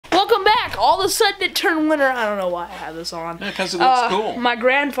all of a sudden it turned winter. I don't know why I have this on. Yeah, because it looks cool. My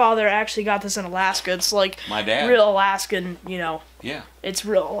grandfather actually got this in Alaska. It's like my dad. Real Alaskan, you know. Yeah. It's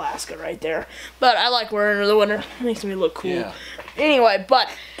real Alaska right there. But I like wearing it in the winter. It makes me look cool. Yeah. Anyway, but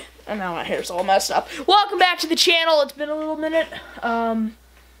and now my hair's all messed up. Welcome back to the channel. It's been a little minute.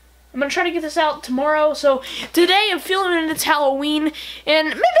 I'm going to try to get this out tomorrow. So today I'm filming it. It's Halloween. And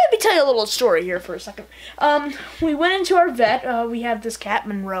maybe let me tell you a little story here for a second. We went into our vet. We have this cat,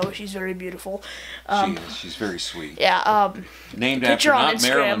 Monroe. She's very beautiful. She's very sweet. Yeah. Named after not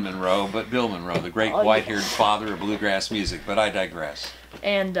Marilyn Monroe, but Bill Monroe, the great white-haired father of bluegrass music. But I digress.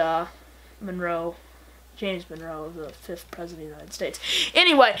 And Monroe. James Monroe, the 5th President of the United States.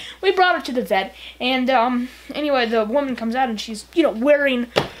 Anyway, we brought her to the vet. And anyway, the woman comes out and she's, you know, wearing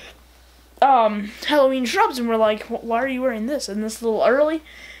Halloween shrubs, and we're like, why are you wearing this? And this a little early?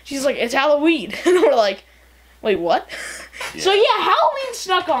 She's like, it's Halloween. And we're like, wait, what? Yeah. So yeah, Halloween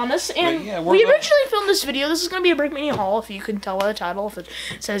snuck on us, and we originally filmed this video. This is going to be a Brickmania Haul, if you can tell by the title, if it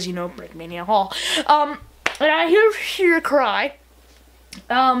says, you know, Brickmania Haul. And I hear your cry.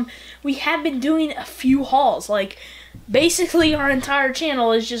 We have been doing a few hauls, like, basically our entire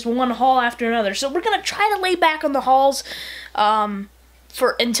channel is just one haul after another. So we're going to try to lay back on the hauls,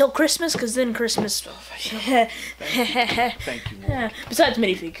 for until Christmas, because then Christmas. Thank you, Lord. Besides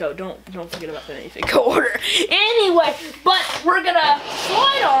minifig code, don't forget about the minifig code order. Anyway, but we're gonna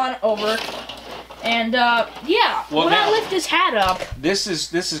slide on over, and yeah. Well, when I lift this hat up, this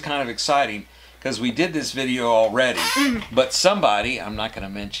is kind of exciting because we did this video already, but somebody, I'm not going to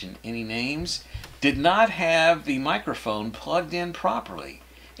mention any names, did not have the microphone plugged in properly,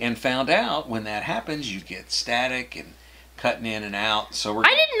 and found out when that happens, you get static and cutting in and out. So I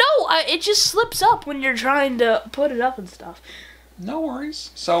didn't know. It just slips up when you're trying to put it up and stuff. No worries.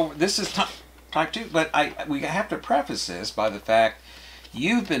 So this is type 2, but we have to preface this by the fact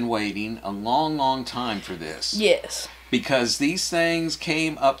you've been waiting a long time for this. Yes. Because these things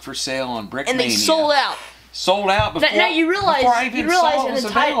came up for sale on Brickmania. And they sold out. Sold out before. Now you realize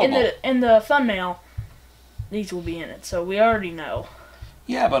available. in the thumbnail, these will be in it. So we already know.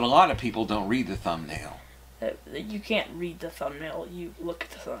 Yeah, but a lot of people don't read the thumbnail. You can't read the thumbnail, you look at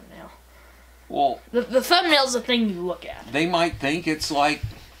the thumbnail. Well, the thumbnail's the thing you look at. They might think it's like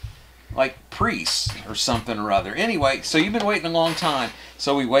priests or something or other. Anyway, so you've been waiting a long time.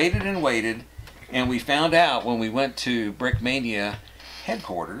 So we waited and waited, and we found out when we went to Brickmania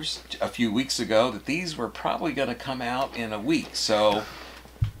headquarters a few weeks ago that these were probably going to come out in a week. So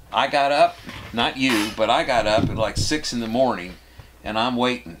I got up, not you, but I got up at like 6 in the morning, and I'm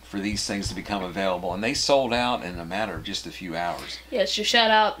waiting for these things to become available. And they sold out in a matter of just a few hours. Yeah, so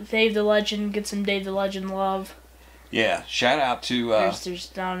shout out Dave the Legend. Get some Dave the Legend love. Yeah, shout out to...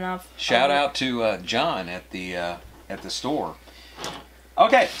 there's not enough. Shout out to John at the store.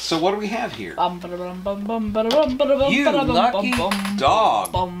 Okay, so what do we have here? You lucky dog.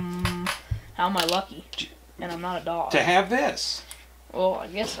 How am I lucky? And I'm not a dog. To have this. Well, I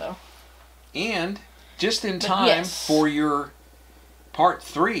guess so. And just in time for your... Part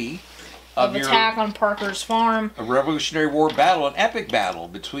 3 of your Attack on Parker's Farm. A Revolutionary War battle, an epic battle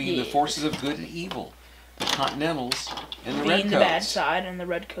between the forces of good and evil. The Continentals and the Redcoats. Being the bad side and the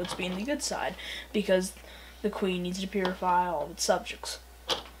Redcoats being the good side. Because the Queen needs to purify all of its subjects.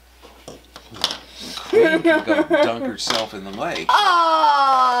 The Queen can go dunk herself in the lake.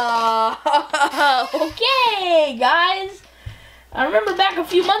 Okay, guys. I remember back a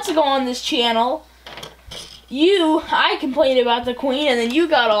few months ago on this channel, I complained about the Queen, and then you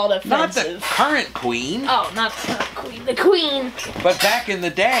got all defensive. Not the current Queen. Oh, not the current Queen. The Queen. But back in the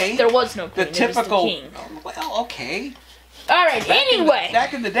day, there was no Queen. The typical. There was the king. Well, okay. All right. Anyway,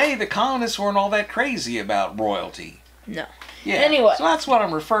 back in the day, the colonists weren't all that crazy about royalty. No. Yeah. Anyway. So that's what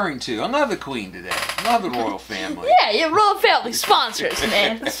I'm referring to. Another Queen today. Another royal family. Yeah, royal family sponsors,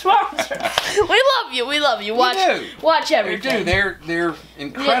 man. Sponsors. We love you. We love you. Watch everything. They do. They're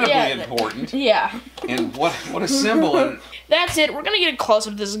incredibly important. Yeah. And what a symbol. That's it. We're going to get a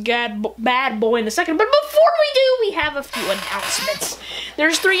close-up of this bad boy in a second. But before we do, we have a few announcements.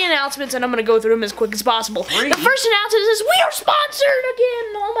 There's 3 announcements, and I'm going to go through them as quick as possible. 3? The first announcement is we are sponsored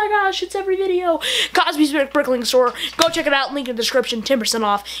again. Oh my gosh, it's every video. Cosby's Brickling Store. Go check it out. Link in the description. 10%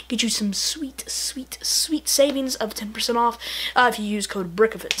 off. Get you some sweet savings of 10% off if you use code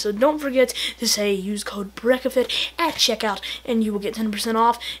Brickafit. So don't forget to use code Brickafit at checkout, and you will get 10%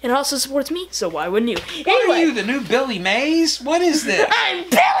 off. And it also supports me, so why wouldn't you? What are you, the new Billy Mays? What is this? I'm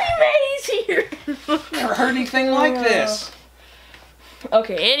Billy Mays here. Never heard anything like this.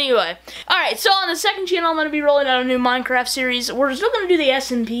 Okay, anyway. Alright, so on the second channel, I'm going to be rolling out a new Minecraft series. We're still going to do the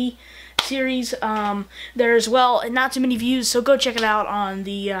S&P series there as well, and not too many views, so go check it out on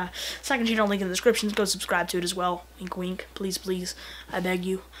the second channel, link in the description. Go subscribe to it as well. Wink wink, please please, I beg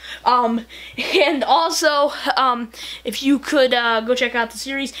you. And also if you could go check out the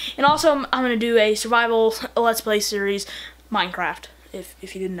series, and also I'm gonna do a survival let's play series, Minecraft, if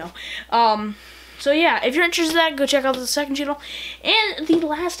you didn't know. So yeah, if you're interested in that, go check out the second channel. And the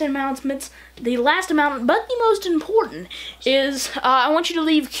last announcement, but the most important, is I want you to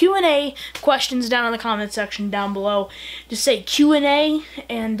leave Q&A questions down in the comment section down below. Just say Q&A,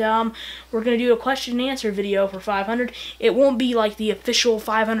 and we're going to do a question and answer video for 500. It won't be like the official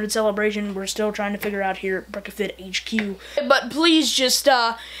 500 celebration. We're still trying to figure out here at Brickafit HQ. But please just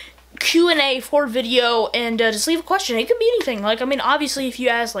Q&A for video, and just leave a question. It could be anything. Like, I mean, obviously, if you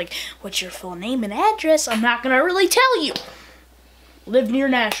ask, like, what's your full name and address, I'm not gonna really tell you. Live near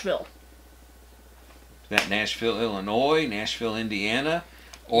Nashville. That Nashville, Illinois, Nashville, Indiana,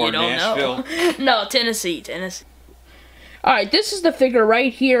 or you don't Nashville? Know. No, Tennessee. Alright, this is the figure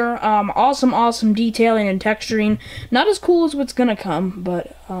right here. Awesome detailing and texturing. Not as cool as what's gonna come,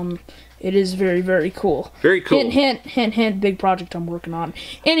 but it is very, very cool. Very cool. Hint, big project I'm working on.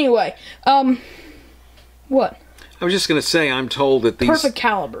 Anyway, what? I was just going to say, I'm told that Perfect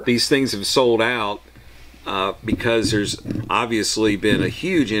caliber. These things have sold out because there's obviously been a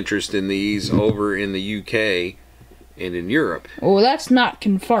huge interest in these over in the UK and in Europe. Well, that's not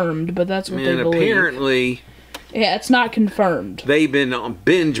confirmed, but that's what they believe. And apparently, yeah, it's not confirmed. They've been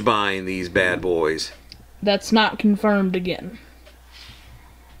binge buying these bad boys. That's not confirmed again.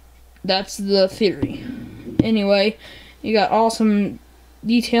 That's the theory. Anyway, you got awesome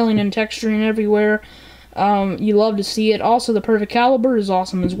detailing and texturing everywhere. You love to see it. Also, the perfect caliber is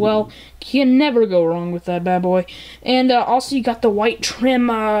awesome as well. Can never go wrong with that bad boy. And also, you got the white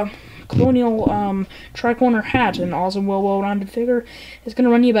trim colonial tri-corner hat, and awesome well-rounded figure. It's going to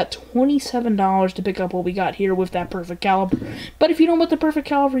run you about $27 to pick up what we got here with that perfect caliber. But if you don't want the perfect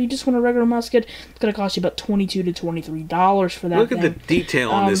caliber, you just want a regular musket, it's going to cost you about $22 to $23 for that. Look at the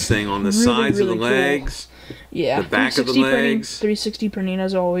detail on this thing, on the sides of the legs, yeah, the back of the legs. 360 printing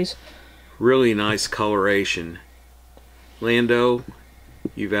as always. Really nice coloration. Lando,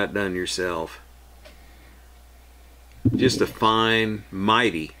 you've outdone yourself. Just a fine,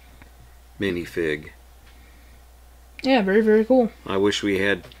 mighty minifig. Yeah, very, very cool. I wish we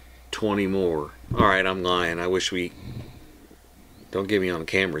had 20 more. Alright, I'm lying. I wish we... Don't get me on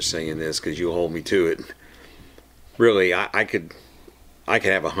camera saying this, because you'll hold me to it. Really, I could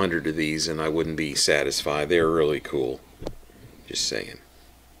have 100 of these and I wouldn't be satisfied. They're really cool. Just saying.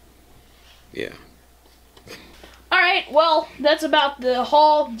 Yeah. Alright, well, that's about the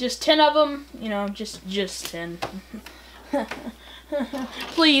haul. Just 10 of them. You know, just 10.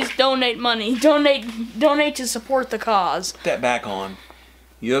 Please donate money. Donate to support the cause. Put that back on.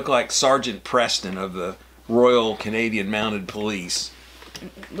 You look like Sergeant Preston of the Royal Canadian Mounted Police.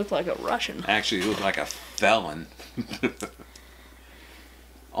 Look like a Russian. Actually, you look like a felon.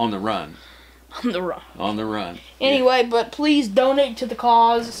 On the run. On the run. On the run. Anyway, but please donate to the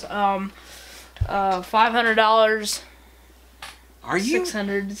cause. $500. Are you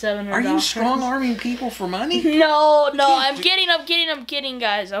 $600 to $700? Are you strong-arming people for money? No, I'm kidding,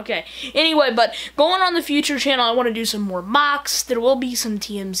 guys. Okay. Anyway, but going on the future channel, I want to do some more mocks. There will be some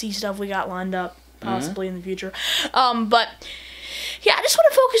TMC stuff we got lined up, possibly in the future. But yeah, I just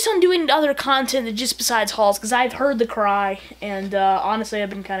want to focus on doing other content just besides hauls, because I've heard the cry, and honestly,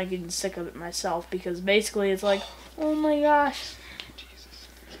 I've been kind of getting sick of it myself, because basically it's like, oh my gosh.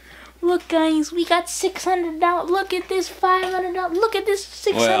 Look, guys, we got $600. Look at this $500. Look at this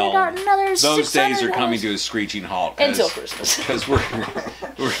 $600. Well, another $600. Those days are coming to a screeching halt. Until Christmas. Because we're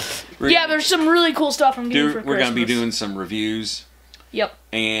yeah, there's some really cool stuff I'm getting for Christmas. We're going to be doing some reviews. Yep.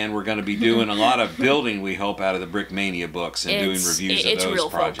 And we're going to be doing a lot of building, we hope, out of the Brickmania books and doing reviews of those real,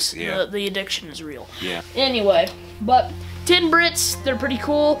 projects. Folks. Yeah. The addiction is real. Yeah. Anyway, but 10 Brits, they're pretty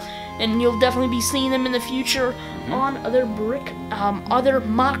cool, and you'll definitely be seeing them in the future on other other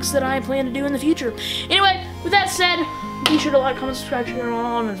mocks that I plan to do in the future. Anyway, with that said, be sure to like, comment, subscribe, turn on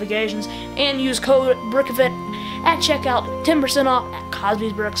all notifications, and use code Brickafit at checkout, 10% off at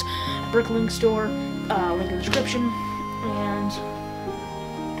Cosby's Bricks, Bricklink store, link in the description, and